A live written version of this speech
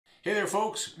Hey there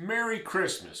folks, Merry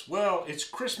Christmas. Well, it's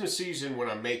Christmas season when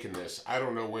I'm making this. I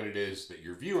don't know when it is that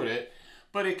you're viewing it,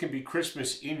 but it can be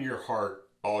Christmas in your heart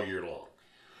all year long.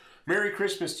 Merry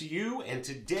Christmas to you, and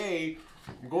today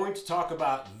I'm going to talk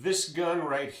about this gun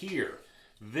right here.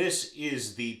 This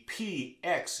is the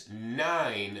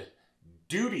PX9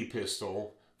 duty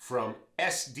pistol from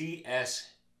SDS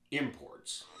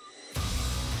Imports.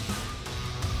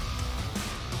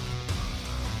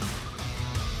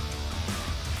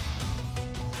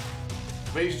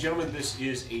 Ladies and gentlemen, this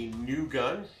is a new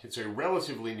gun. It's a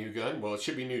relatively new gun. Well, it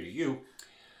should be new to you.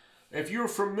 If you're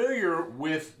familiar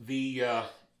with the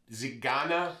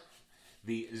Zigana,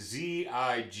 the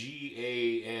Z-I-G-A-N-A,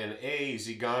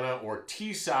 Zigana or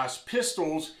TSAS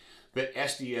pistols that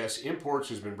SDS Imports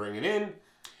has been bringing in,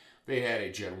 they had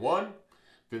a Gen 1,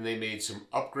 then they made some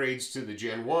upgrades to the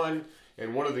Gen 1,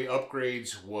 and one of the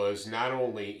upgrades was not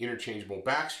only interchangeable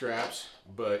back straps,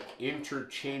 but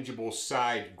interchangeable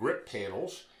side grip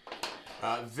panels.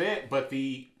 But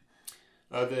the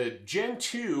Gen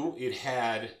 2, it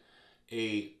had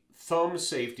a thumb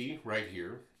safety right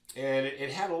here, and it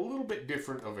had a little bit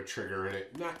different of a trigger in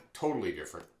it, not totally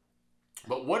different.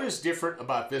 But what is different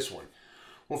about this one?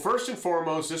 Well, first and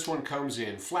foremost, this one comes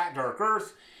in flat dark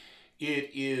earth. It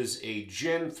is a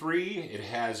Gen 3. It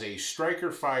has a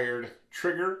striker-fired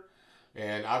trigger.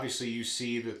 And obviously you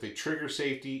see that the trigger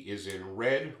safety is in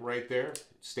red right there. It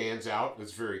stands out.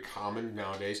 That's very common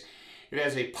nowadays. It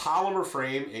has a polymer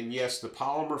frame. And yes, the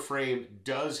polymer frame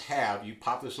does have, you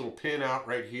pop this little pin out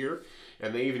right here.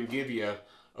 And they even give you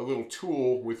a little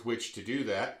tool with which to do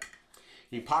that.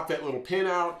 You pop that little pin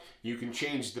out, you can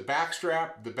change the back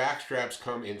strap. The back straps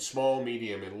come in small,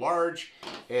 medium, and large.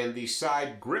 And the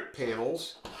side grip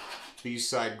panels, these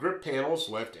side grip panels,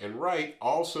 left and right,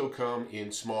 also come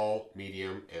in small,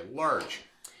 medium, and large.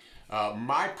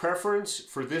 My preference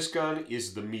for this gun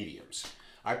is the mediums.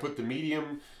 I put the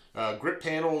medium grip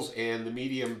panels and the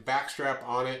medium back strap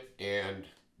on it, and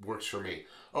works for me.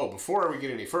 Oh, before we get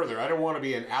any further, I don't want to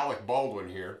be an Alec Baldwin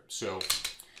here, so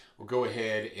we'll go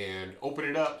ahead and open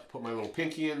it up, put my little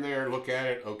pinky in there, look at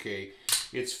it. Okay,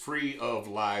 it's free of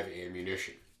live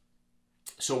ammunition.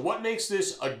 So what makes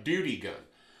this a duty gun?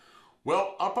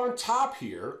 Well, up on top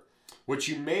here, what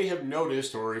you may have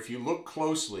noticed, or if you look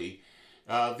closely,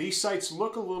 these sights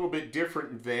look a little bit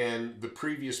different than the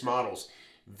previous models.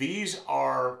 These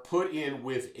are put in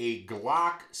with a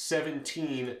Glock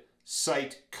 17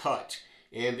 sight cut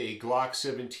and a Glock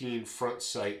 17 front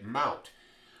sight mount.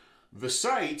 The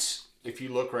sights, if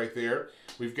you look right there,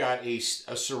 we've got a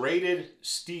serrated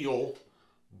steel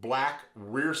black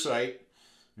rear sight,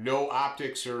 no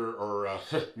optics or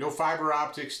no fiber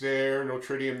optics there, no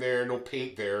tritium there, no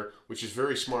paint there, which is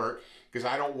very smart because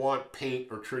I don't want paint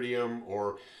or tritium,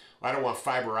 or I don't want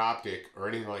fiber optic or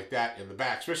anything like that in the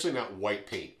back, especially not white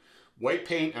paint. White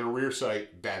paint on a rear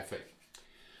sight, bad thing.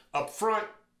 Up front,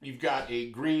 you've got a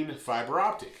green fiber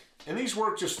optic. And these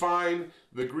work just fine.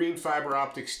 The green fiber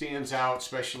optic stands out,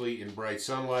 especially in bright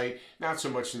sunlight. Not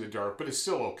so much in the dark, but it's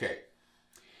still okay.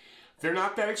 They're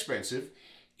not that expensive.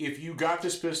 If you got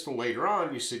this pistol later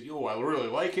on, you said, "Yo, I really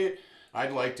like it.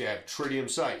 I'd like to have tritium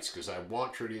sights because I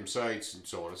want tritium sights," and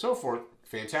so on and so forth.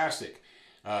 Fantastic.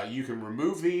 You can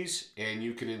remove these and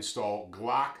you can install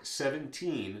Glock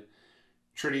 17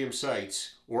 tritium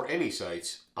sights or any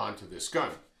sights onto this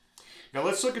gun. Now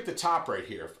let's look at the top right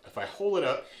here. If I hold it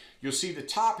up, you'll see the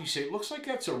top. You say, it looks like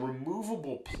that's a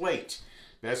removable plate.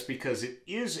 That's because it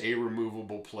is a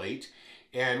removable plate.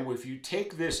 And if you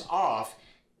take this off,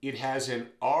 it has an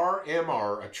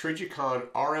RMR, a Trijicon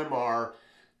RMR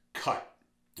cut.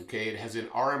 Okay, it has an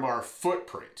RMR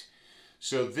footprint.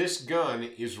 So this gun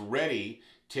is ready.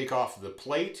 Take off the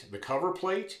plate, the cover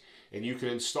plate, and you can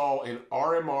install an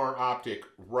RMR optic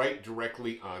right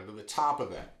directly onto the top of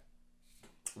that.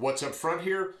 What's up front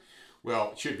here?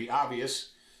 Well, it should be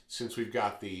obvious since we've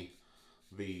got the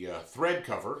thread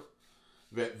cover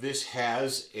that this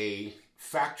has a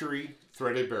factory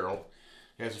threaded barrel.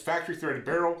 It has a factory threaded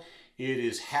barrel. It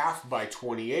is 1/2 by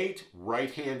 28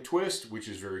 right-hand twist, which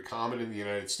is very common in the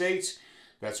United States.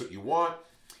 That's what you want.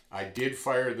 I did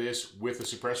fire this with a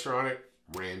suppressor on it,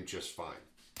 ran just fine.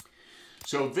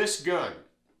 So this gun,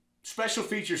 special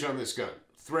features on this gun: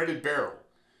 threaded barrel,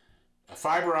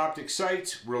 fiber optic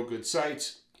sights, real good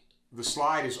sights. The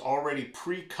slide is already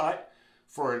pre-cut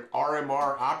for an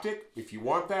RMR optic if you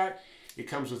want that. It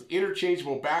comes with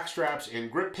interchangeable back straps and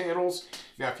grip panels.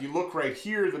 Now if you look right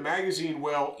here, the magazine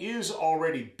well is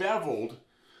already beveled,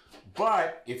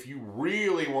 but if you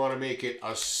really want to make it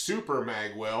a super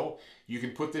mag well, you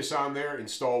can put this on there,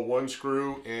 install one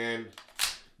screw, and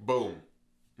boom,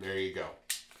 there you go.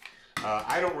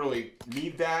 I don't really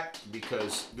need that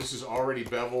because this is already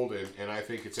beveled, and I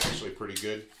think it's actually pretty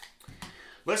good.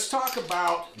 Let's talk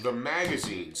about the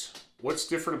magazines. What's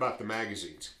different about the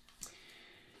magazines?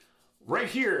 Right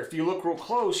here, if you look real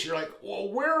close, you're like, well,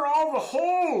 where are all the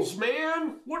holes,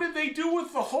 man? What did they do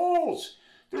with the holes?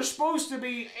 There's supposed to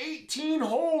be 18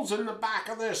 holes in the back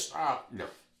of this. No.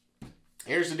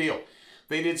 Here's the deal.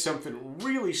 They did something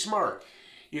really smart.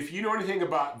 If you know anything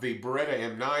about the Beretta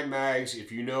M9 mags,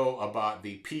 if you know about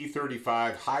the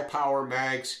P35 high power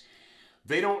mags,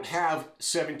 they don't have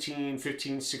 17,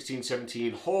 15, 16,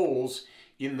 17 holes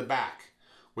in the back.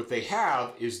 What they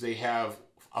have is they have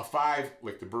a 5,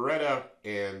 like the Beretta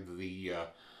and the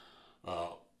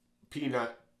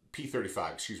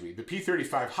P35, excuse me. The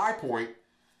P35 High Point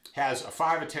has a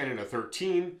 5, a 10, and a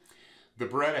 13. The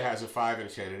Beretta has a 5, and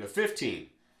a 10, and a 15.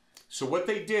 So what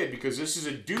they did, because this is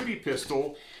a duty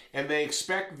pistol, and they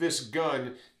expect this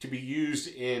gun to be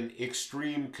used in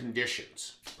extreme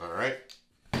conditions, all right?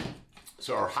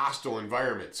 So our hostile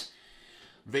environments.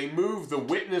 They moved the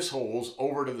witness holes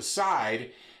over to the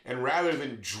side, and rather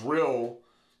than drill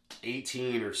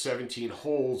 18 or 17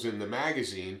 holes in the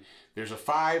magazine, there's a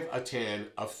 5, a 10,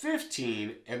 a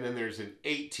 15, and then there's an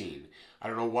 18. I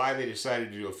don't know why they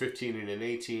decided to do a 15 and an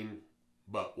 18,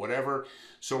 but whatever.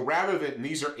 So rather than, and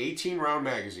these are 18 round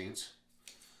magazines.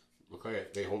 Look like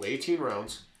it, they hold 18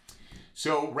 rounds.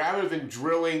 So rather than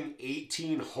drilling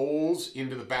 18 holes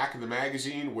into the back of the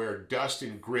magazine where dust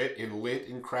and grit and lint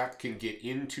and crap can get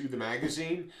into the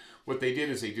magazine, what they did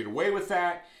is they did away with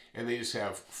that, and they just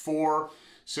have 4.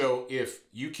 So if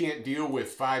you can't deal with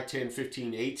 5, 10,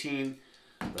 15, 18,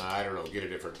 I don't know, get a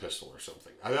different pistol or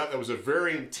something. I thought that was a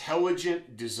very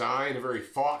intelligent design, a very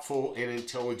thoughtful and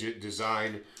intelligent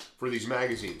design for these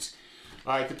magazines.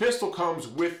 All right, the pistol comes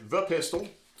with the pistol.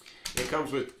 It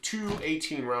comes with 2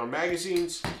 18-round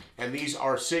magazines, and these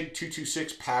are SIG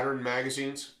 226 pattern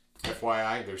magazines.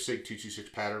 FYI, they're SIG 226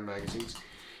 pattern magazines.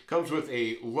 Comes with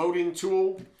a loading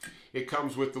tool. It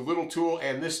comes with the little tool,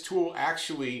 and this tool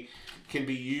actually can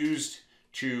be used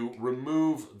to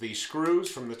remove the screws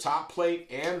from the top plate,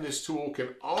 and this tool can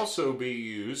also be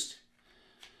used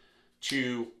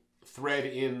to thread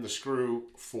in the screw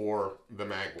for the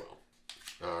magwell.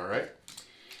 All right.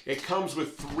 It comes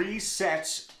with 3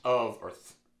 sets of,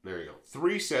 there you go,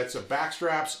 3 sets of back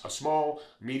straps, a small,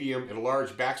 medium, and a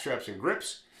large back straps and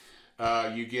grips.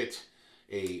 You get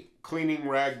a cleaning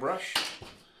rag brush,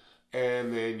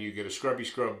 and then you get a scrubby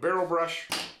scrub barrel brush.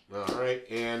 All right,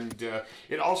 and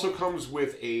it also comes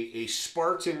with a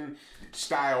Spartan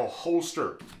style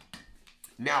holster.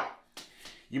 Now,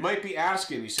 you might be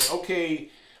asking, you say,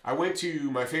 okay, I went to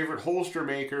my favorite holster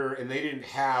maker and they didn't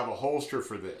have a holster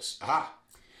for this. Aha,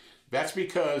 that's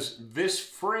because this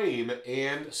frame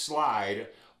and slide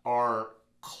are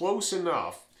close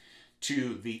enough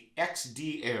to the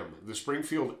XDM, the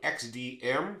Springfield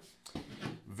XDM.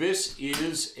 This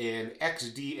is an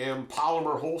XDM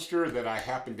polymer holster that I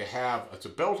happen to have. It's a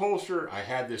belt holster. I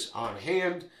had this on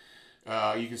hand.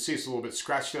 You can see it's a little bit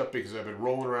scratched up because I've been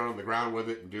rolling around on the ground with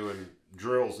it and doing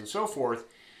drills and so forth.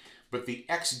 But the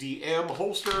XDM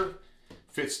holster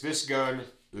fits this gun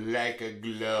like a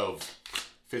glove.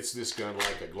 Fits this gun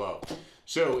like a glove.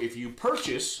 So if you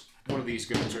purchase one of these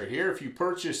guns right here, if you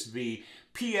purchase the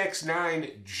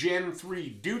PX9 Gen 3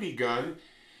 duty gun,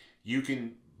 you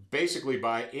can basically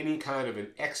buy any kind of an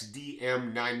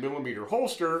XDM 9mm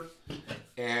holster,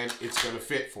 and it's going to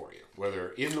fit for you,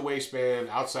 whether in the waistband,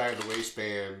 outside of the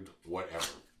waistband, whatever.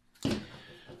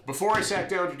 Before I sat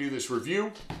down to do this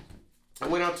review, I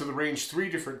went out to the range 3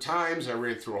 different times. I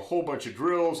ran through a whole bunch of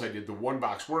drills. I did the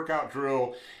 1-box workout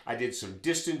drill. I did some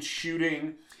distance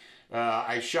shooting.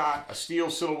 I shot a steel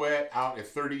silhouette out at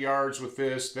 30 yards with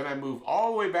this. Then I moved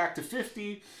all the way back to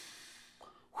 50.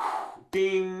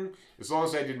 Ding! As long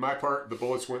as I did my part, the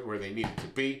bullets went where they needed to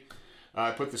be.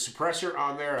 I put the suppressor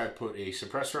on there. I put a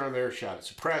suppressor on there, shot it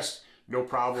suppressed. No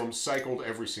problem. Cycled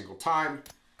every single time.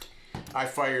 I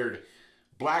fired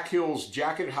Black Hills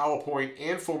jacketed hollow point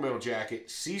and full metal jacket,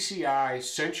 CCI,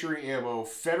 Century ammo,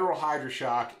 Federal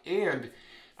Hydroshock, and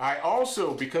I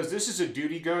also, because this is a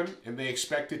duty gun and they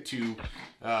expect it to,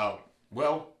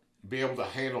 well, be able to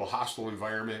handle a hostile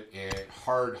environment and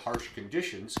hard, harsh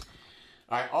conditions,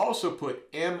 I also put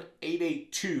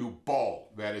M882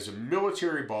 ball. That is a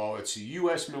military ball. It's a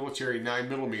U.S. military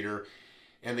 9mm,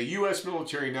 and the U.S.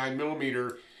 military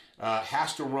 9mm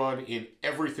has to run in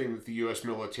everything that the U.S.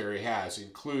 military has,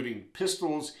 including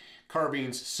pistols,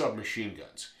 carbines, submachine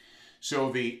guns. So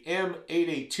the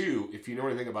M882, if you know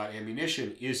anything about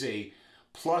ammunition, is a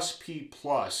plus P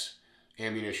plus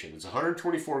ammunition. It's a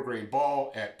 124 grain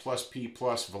ball at plus P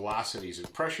plus velocities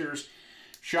and pressures.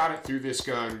 shot it through this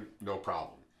gun, no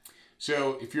problem.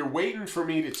 So if you're waiting for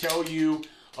me to tell you,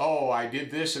 oh, I did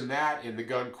this and that, and the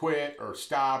gun quit or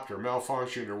stopped or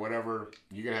malfunctioned or whatever,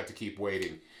 you're going to have to keep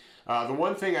waiting. The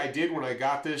one thing I did when I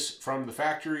got this from the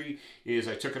factory is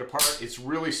I took it apart. It's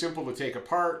really simple to take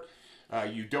apart.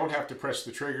 You don't have to press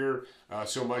the trigger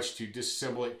so much to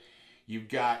disassemble it.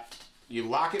 You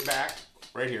lock it back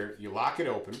right here. You lock it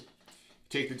open.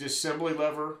 Take the disassembly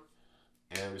lever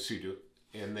and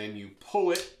and then you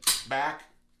pull it back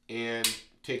and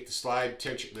take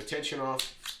the tension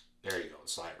off. There you go,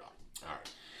 slide it off.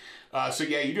 All right. So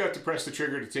yeah, you do have to press the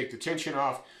trigger to take the tension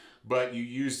off, but you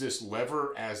use this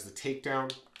lever as the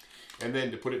takedown. And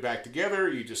then to put it back together,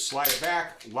 you just slide it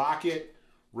back, lock it,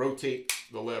 rotate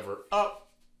the lever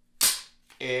up,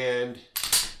 and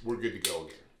we're good to go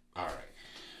again. All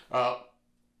right.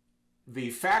 The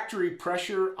factory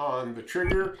pressure on the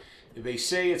trigger, they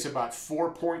say it's about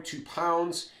 4.2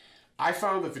 pounds. I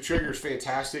found that the trigger is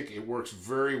fantastic. It works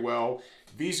very well.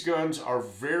 These guns are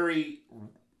very,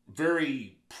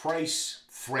 very price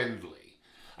friendly.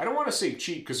 I don't want to say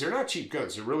cheap because they're not cheap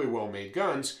guns. They're really well-made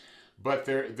guns, but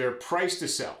they're priced to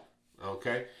sell,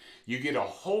 okay? You get a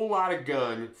whole lot of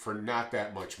gun for not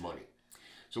that much money.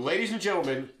 So ladies and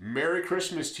gentlemen, Merry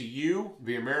Christmas to you,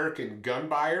 the American gun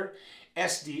buyer.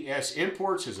 SDS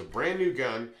Imports is a brand new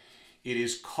gun. It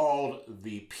is called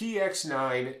the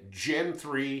PX9 Gen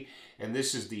 3, and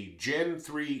this is the Gen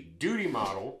 3 duty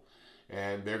model,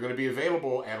 and they're going to be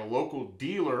available at a local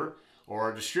dealer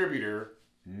or a distributor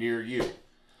near you.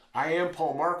 I am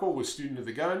Paul Markle with Student of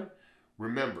the Gun.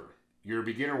 Remember, you're a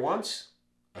beginner once,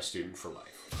 a student for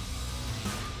life.